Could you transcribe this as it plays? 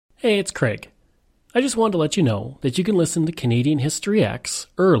Hey, it's Craig. I just wanted to let you know that you can listen to Canadian History X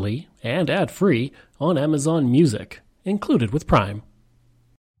early and ad-free on Amazon Music, included with Prime.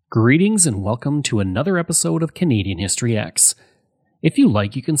 Greetings and welcome to another episode of Canadian History X. If you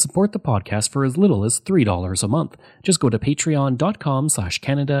like, you can support the podcast for as little as $3 a month. Just go to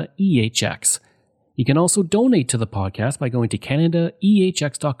patreon.com/CanadaEHX. You can also donate to the podcast by going to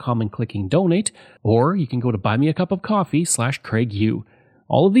CanadaEHX.com and clicking donate, or you can go to buymeacupofcoffee/CraigU.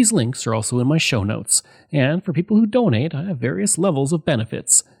 All of these links are also in my show notes, and for people who donate, I have various levels of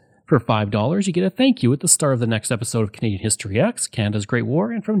benefits. For $5, you get a thank you at the start of the next episode of Canadian History X, Canada's Great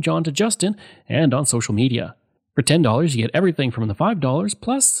War, and from John to Justin, and on social media. For $10, you get everything from the $5,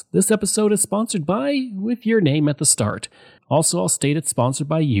 plus this episode is sponsored by, with your name at the start. Also, I'll state it's sponsored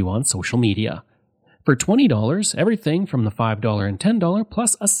by you on social media. For $20, everything from the $5 and $10,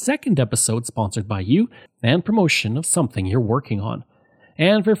 plus a second episode sponsored by you, and promotion of something you're working on.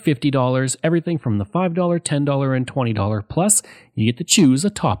 And for $50, everything from the $5, $10, and $20 plus, you get to choose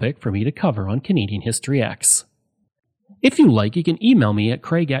a topic for me to cover on Canadian History X. If you like, you can email me at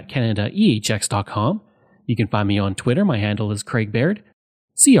craig@CanadaEHX.com. You can find me on Twitter. My handle is Craig Baird,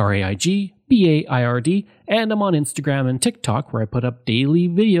 CraigBaird, and I'm on Instagram and TikTok where I put up daily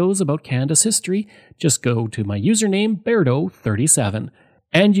videos about Canada's history. Just go to my username, Bairdo37.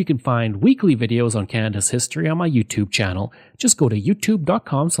 And you can find weekly videos on Canada's history on my YouTube channel. Just go to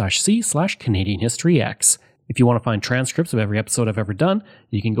youtube.com/c/CanadianHistoryX. If you want to find transcripts of every episode I've ever done,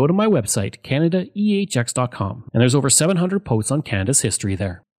 you can go to my website, CanadaEHX.com. And there's over 700 posts on Canada's history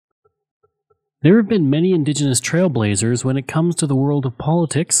there. There have been many Indigenous trailblazers when it comes to the world of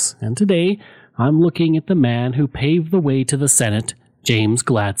politics, and today I'm looking at the man who paved the way to the Senate, James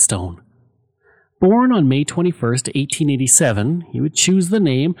Gladstone. Born on May 21st, 1887, he would choose the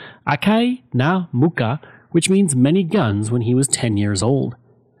name Akai na Muka, which means many guns, when he was 10 years old.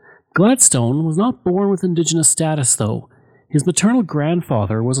 Gladstone was not born with Indigenous status, though. His maternal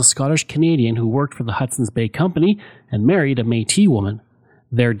grandfather was a Scottish Canadian who worked for the Hudson's Bay Company and married a Métis woman.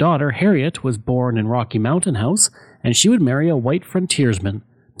 Their daughter, Harriet, was born in Rocky Mountain House, and she would marry a white frontiersman.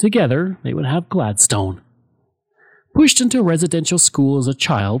 Together, they would have Gladstone. Pushed into residential school as a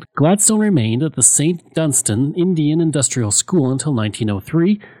child, Gladstone remained at the St. Dunstan Indian Industrial School until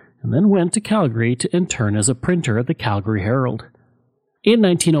 1903, and then went to Calgary to intern as a printer at the Calgary Herald. In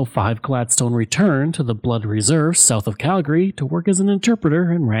 1905, Gladstone returned to the Blood Reserve south of Calgary to work as an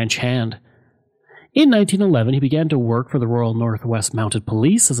interpreter and ranch hand. In 1911, he began to work for the Royal Northwest Mounted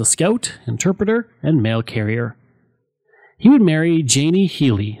Police as a scout, interpreter, and mail carrier. He would marry Janie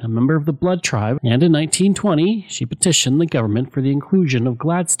Healy, a member of the Blood Tribe, and in 1920, she petitioned the government for the inclusion of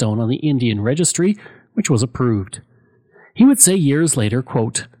Gladstone on the Indian Registry, which was approved. He would say years later,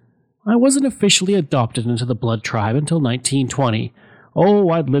 quote, "I wasn't officially adopted into the Blood Tribe until 1920. Oh,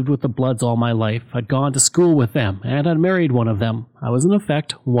 I'd lived with the Bloods all my life. I'd gone to school with them, and I'd married one of them. I was in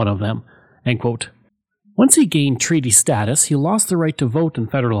effect one of them." End quote. Once he gained treaty status, he lost the right to vote in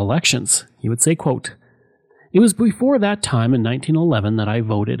federal elections. He would say, quote, "It was before that time in 1911 that I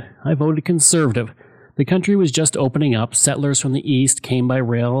voted. I voted Conservative. The country was just opening up, settlers from the east came by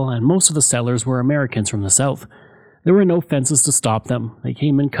rail, and most of the settlers were Americans from the south. There were no fences to stop them. They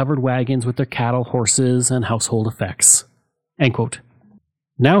came in covered wagons with their cattle, horses, and household effects." End quote.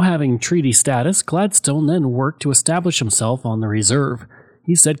 Now having treaty status, Gladstone then worked to establish himself on the reserve.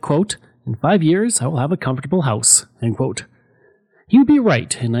 He said, quote, "In 5 years, I will have a comfortable house." End quote. He would be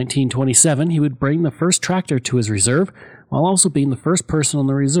right. In 1927, he would bring the first tractor to his reserve, while also being the first person on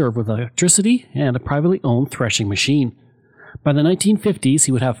the reserve with electricity and a privately owned threshing machine. By the 1950s,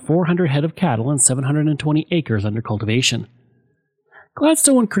 he would have 400 head of cattle and 720 acres under cultivation.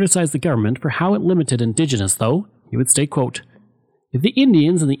 Gladstone would criticize the government for how it limited Indigenous, though. He would state, quote, "If the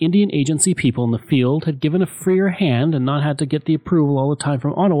Indians and the Indian Agency people in the field had given a freer hand and not had to get the approval all the time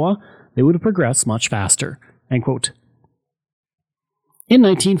from Ottawa, they would have progressed much faster." End quote. In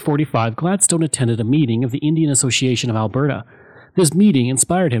 1945, Gladstone attended a meeting of the Indian Association of Alberta. This meeting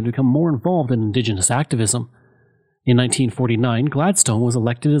inspired him to become more involved in Indigenous activism. In 1949, Gladstone was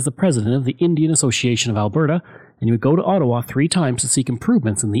elected as the president of the Indian Association of Alberta, and he would go to Ottawa 3 times to seek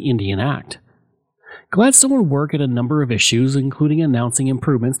improvements in the Indian Act. Gladstone would work at a number of issues, including announcing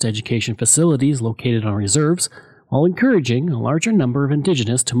improvements to education facilities located on reserves, while encouraging a larger number of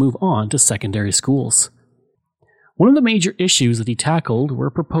Indigenous to move on to secondary schools. One of the major issues that he tackled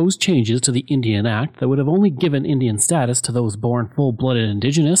were proposed changes to the Indian Act that would have only given Indian status to those born full-blooded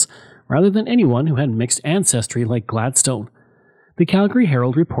Indigenous, rather than anyone who had mixed ancestry like Gladstone. The Calgary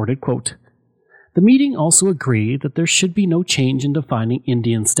Herald reported, quote, The meeting also agreed that there should be no change in defining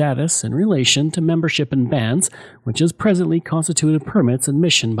Indian status in relation to membership in bands, which is presently constituted permits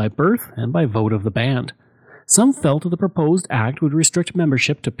admission by birth and by vote of the band. Some felt that the proposed act would restrict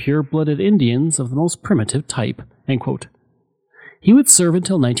membership to pure-blooded Indians of the most primitive type." End quote. He would serve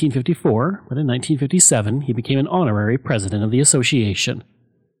until 1954, but in 1957 he became an honorary president of the association.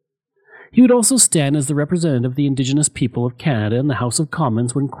 He would also stand as the representative of the Indigenous people of Canada in the House of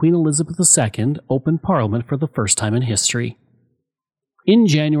Commons when Queen Elizabeth II opened Parliament for the first time in history. In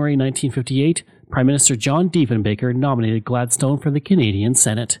January 1958, Prime Minister John Diefenbaker nominated Gladstone for the Canadian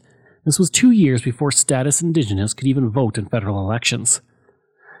Senate. This was 2 years before status Indigenous could even vote in federal elections.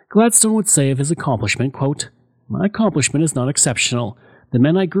 Gladstone would say of his accomplishment, quote, "My accomplishment is not exceptional. The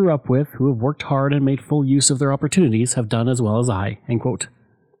men I grew up with, who have worked hard and made full use of their opportunities, have done as well as I." End quote.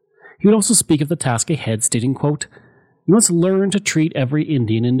 He would also speak of the task ahead, stating, quote, "You must learn to treat every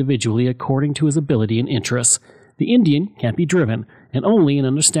Indian individually according to his ability and interests. The Indian can't be driven, and only an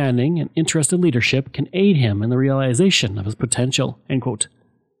understanding and interested leadership can aid him in the realization of his potential." End quote.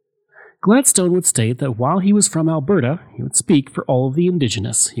 Gladstone would state that while he was from Alberta, he would speak for all of the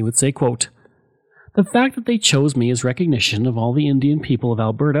Indigenous. He would say, quote, "The fact that they chose me is recognition of all the Indian people of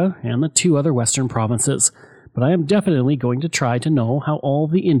Alberta and the 2 other western provinces, but I am definitely going to try to know how all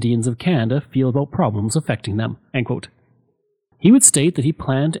the Indians of Canada feel about problems affecting them." End quote. He would state that he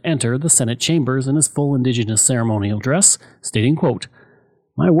planned to enter the Senate chambers in his full Indigenous ceremonial dress, stating, quote,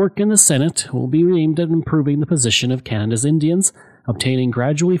 "My work in the Senate will be aimed at improving the position of Canada's Indians, obtaining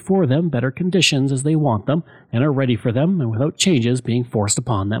gradually for them better conditions as they want them and are ready for them, and without changes being forced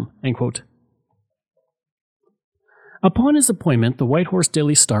upon them." End quote. Upon his appointment, the Whitehorse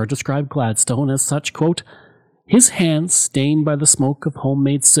Daily Star described Gladstone as such, quote, "His hands, stained by the smoke of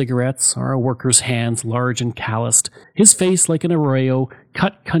homemade cigarettes, are a worker's hands, large and calloused. His face, like an arroyo,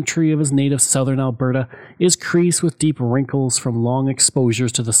 cut country of his native southern Alberta, is creased with deep wrinkles from long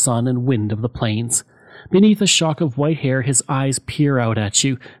exposures to the sun and wind of the plains. Beneath a shock of white hair, his eyes peer out at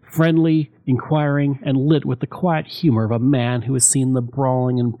you, friendly, inquiring, and lit with the quiet humor of a man who has seen the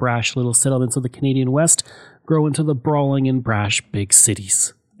brawling and brash little settlements of the Canadian West grow into the brawling and brash big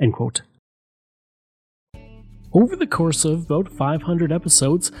cities." End quote. Over the course of about 500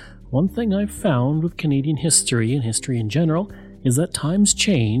 episodes, one thing I've found with Canadian history and history in general is that times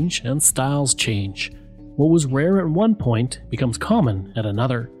change and styles change. What was rare at one point becomes common at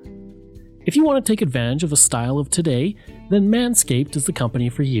another. If you want to take advantage of the style of today, then Manscaped is the company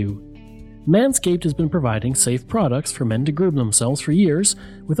for you. Manscaped has been providing safe products for men to groom themselves for years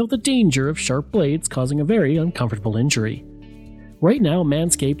without the danger of sharp blades causing a very uncomfortable injury. Right now,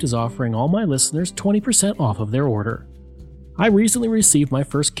 Manscaped is offering all my listeners 20% off of their order. I recently received my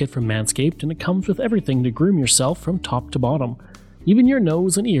first kit from Manscaped, and it comes with everything to groom yourself from top to bottom. Even your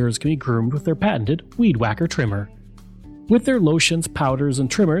nose and ears can be groomed with their patented Weed Whacker trimmer. With their lotions, powders, and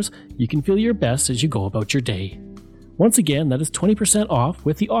trimmers, you can feel your best as you go about your day. Once again, that is 20% off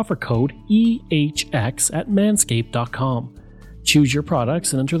with the offer code EHX at manscaped.com. Choose your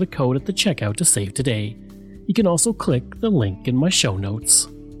products and enter the code at the checkout to save today. You can also click the link in my show notes.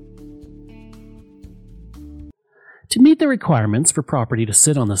 To meet the requirements for property to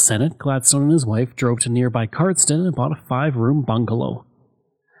sit on the Senate, Gladstone and his wife drove to nearby Cardston and bought a 5-room bungalow.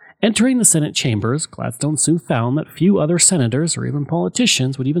 Entering the Senate chambers, Gladstone soon found that few other senators or even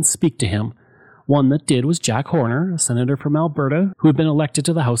politicians would even speak to him. One that did was Jack Horner, a senator from Alberta, who had been elected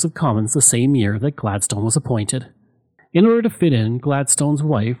to the House of Commons the same year that Gladstone was appointed. In order to fit in, Gladstone's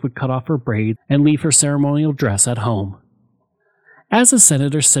wife would cut off her braids and leave her ceremonial dress at home. As a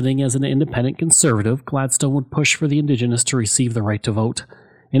senator sitting as an independent conservative, Gladstone would push for the Indigenous to receive the right to vote.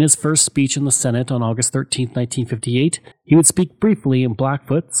 In his first speech in the Senate on August 13, 1958, he would speak briefly in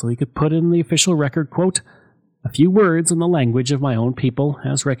Blackfoot so he could put in the official record, quote, "A few words in the language of my own people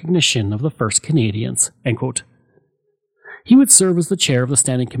as recognition of the first Canadians," end quote. He would serve as the chair of the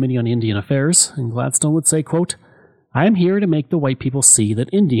Standing Committee on Indian Affairs, and Gladstone would say, quote, "I am here to make the white people see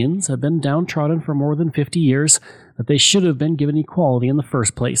that Indians have been downtrodden for more than 50 years, that they should have been given equality in the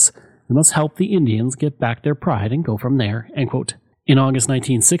first place. We must help the Indians get back their pride and go from there," end quote. In August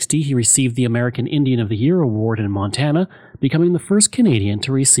 1960, he received the American Indian of the Year award in Montana, becoming the first Canadian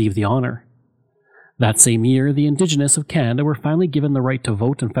to receive the honor. That same year, the Indigenous of Canada were finally given the right to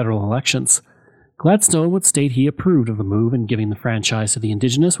vote in federal elections. Gladstone would state he approved of the move in giving the franchise to the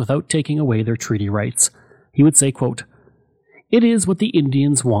Indigenous without taking away their treaty rights. He would say, quote, "It is what the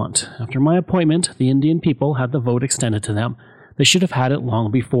Indians want. After my appointment, the Indian people had the vote extended to them. They should have had it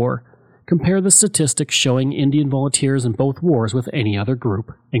long before. Compare the statistics showing Indian volunteers in both wars with any other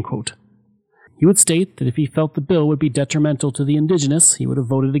group," end quote. He would state that if he felt the bill would be detrimental to the Indigenous, he would have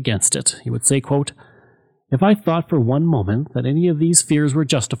voted against it. He would say, quote, "If I thought for one moment that any of these fears were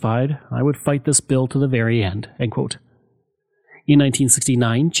justified, I would fight this bill to the very end." End quote. In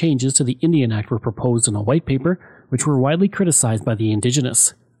 1969, changes to the Indian Act were proposed in a white paper, which were widely criticized by the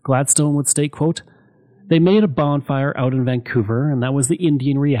Indigenous. Gladstone would state, quote, "They made a bonfire out in Vancouver, and that was the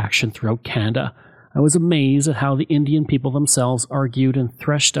Indian reaction throughout Canada. I was amazed at how the Indian people themselves argued and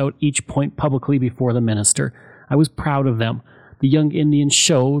threshed out each point publicly before the minister. I was proud of them. The young Indians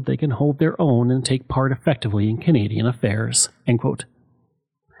showed they can hold their own and take part effectively in Canadian affairs." End quote.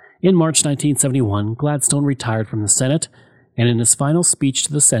 In March 1971, Gladstone retired from the Senate, and in his final speech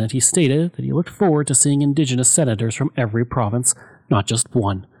to the Senate he stated that he looked forward to seeing Indigenous senators from every province, not just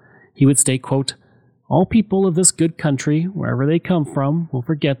one. He would state, quote, "All people of this good country, wherever they come from, will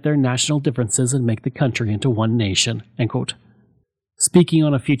forget their national differences and make the country into one nation." End quote. Speaking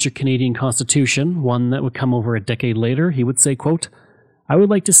on a future Canadian constitution, one that would come over a decade later, he would say, quote, "I would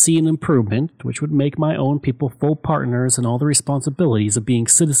like to see an improvement which would make my own people full partners in all the responsibilities of being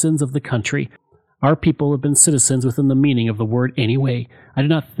citizens of the country. Our people have been citizens within the meaning of the word anyway. I do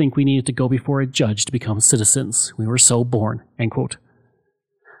not think we needed to go before a judge to become citizens. We were so born." End quote.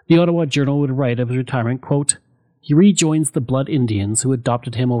 The Ottawa Journal would write of his retirement, quote, "He rejoins the Blood Indians who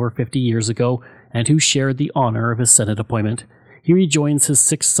adopted him over 50 years ago and who shared the honor of his Senate appointment. He rejoins his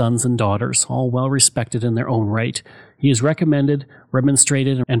 6 sons and daughters, all well respected in their own right. He is recommended,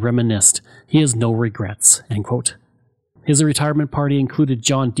 remonstrated, and reminisced. He has no regrets." End quote. His retirement party included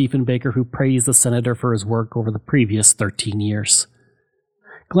John Diefenbaker, who praised the senator for his work over the previous 13 years.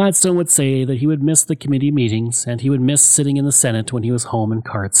 Gladstone would say that he would miss the committee meetings and he would miss sitting in the Senate when he was home in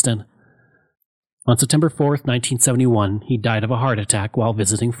Cardston. On September 4th, 1971, he died of a heart attack while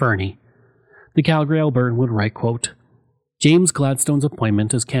visiting Fernie. The Calgary Albertan would write, quote, "James Gladstone's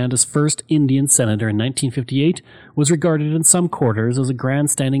appointment as Canada's first Indian senator in 1958 was regarded in some quarters as a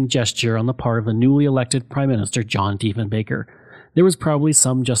grandstanding gesture on the part of the newly elected Prime Minister John Diefenbaker. There was probably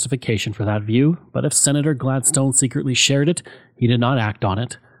some justification for that view, but if Senator Gladstone secretly shared it, he did not act on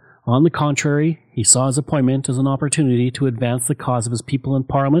it. On the contrary, he saw his appointment as an opportunity to advance the cause of his people in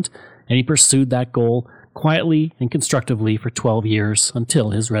Parliament, and he pursued that goal quietly and constructively for 12 years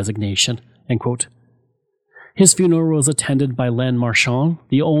until his resignation." End quote. His funeral was attended by Len Marchand,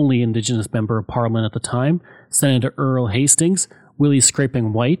 the only Indigenous member of Parliament at the time, Senator Earl Hastings, Willie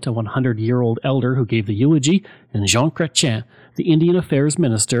Scraping White, a 100-year-old elder who gave the eulogy, and Jean Chrétien, the Indian Affairs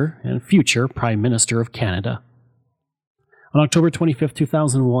Minister and future Prime Minister of Canada. On October 25,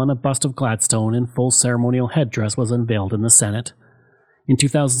 2001, a bust of Gladstone in full ceremonial headdress was unveiled in the Senate. In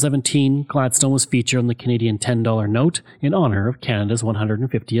 2017, Gladstone was featured on the Canadian $10 note in honor of Canada's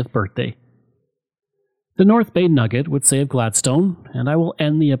 150th birthday. The North Bay Nugget would say of Gladstone, and I will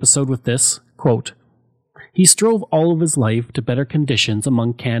end the episode with this, quote, "He strove all of his life to better conditions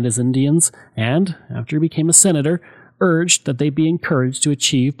among Canada's Indians and, after he became a senator, urged that they be encouraged to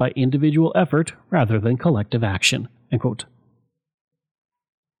achieve by individual effort rather than collective action." End quote.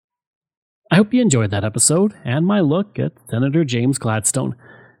 I hope you enjoyed that episode and my look at Senator James Gladstone.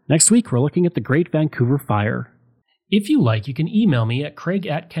 Next week, we're looking at the Great Vancouver Fire. If you like, you can email me at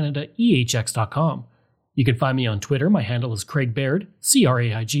craig@canadaehx.com. You can find me on Twitter. My handle is Craig Baird,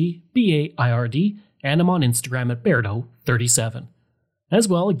 CraigBaird, and I'm on Instagram at Bairdo37. As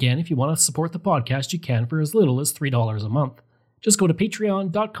well, again, if you want to support the podcast, you can for as little as $3 a month. Just go to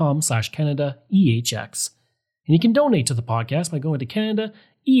patreon.com/CanadaEHX. And you can donate to the podcast by going to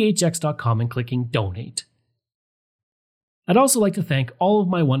CanadaEHX.com and clicking Donate. I'd also like to thank all of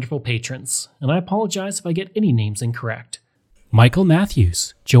my wonderful patrons, and I apologize if I get any names incorrect. Michael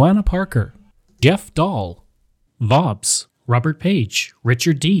Matthews, Joanna Parker, Jeff Dahl, Vobs, Robert Page,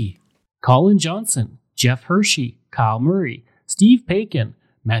 Richard D., Colin Johnson, Jeff Hershey, Kyle Murray, Steve Pakin,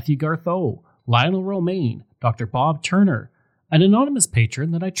 Matthew Gartho, Lionel Romaine, Dr. Bob Turner, an anonymous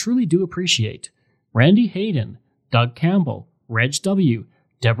patron that I truly do appreciate, Randy Hayden, Doug Campbell, Reg W.,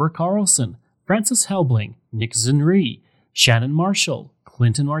 Deborah Carlson, Francis Helbling, Nick Zinri, Shannon Marshall,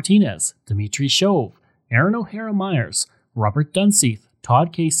 Clinton Martinez, Dimitri Chauve, Aaron O'Hara Myers, Robert Dunseith,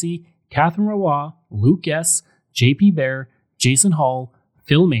 Todd Casey, Catherine Roy, Luke S., JP Bear, Jason Hall,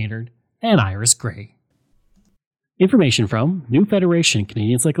 Phil Maynard, and Iris Gray. Information from New Federation,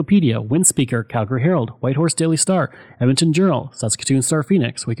 Canadian Encyclopedia, Windspeaker, Calgary Herald, Whitehorse Daily Star, Edmonton Journal, Saskatoon Star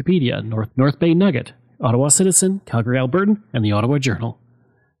Phoenix, Wikipedia, North Bay Nugget, Ottawa Citizen, Calgary Albertan, and the Ottawa Journal.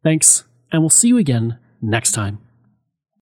 Thanks, and we'll see you again next time.